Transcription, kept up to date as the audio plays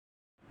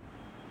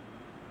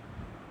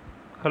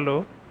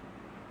Hello,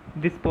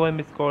 this poem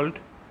is called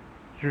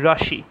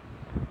Rashi.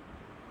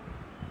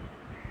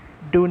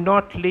 Do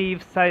not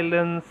leave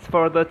silence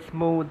for that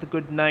smooth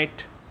good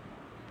night.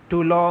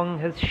 Too long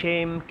has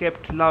shame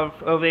kept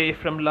love away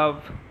from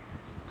love.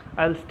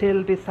 I'll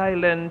still be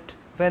silent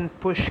when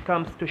push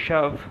comes to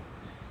shove.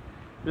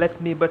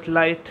 Let me but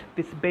light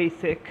this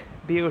basic,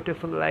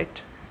 beautiful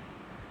light.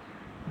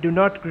 Do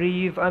not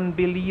grieve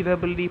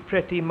unbelievably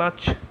pretty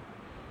much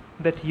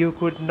that you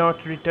could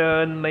not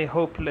return my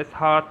hopeless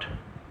heart.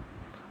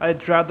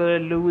 I'd rather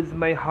lose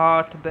my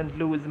heart than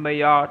lose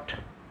my art.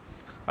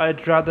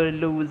 I'd rather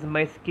lose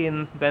my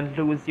skin than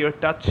lose your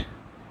touch.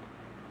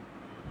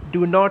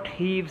 Do not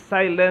heave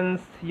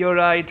silence your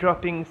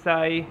eye-dropping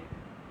sigh.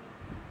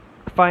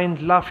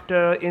 Find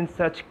laughter in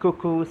such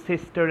cuckoo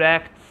sister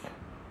acts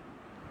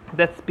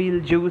that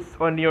spill juice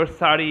on your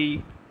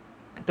sari.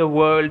 The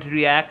world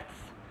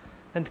reacts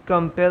and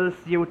compels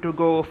you to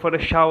go for a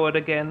shower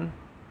again.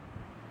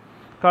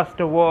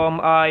 Cast a warm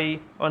eye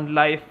on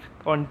life,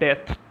 on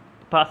death.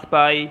 Pass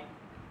by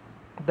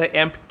the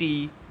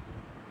empty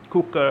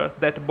cooker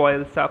that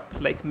boils up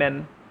like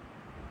men.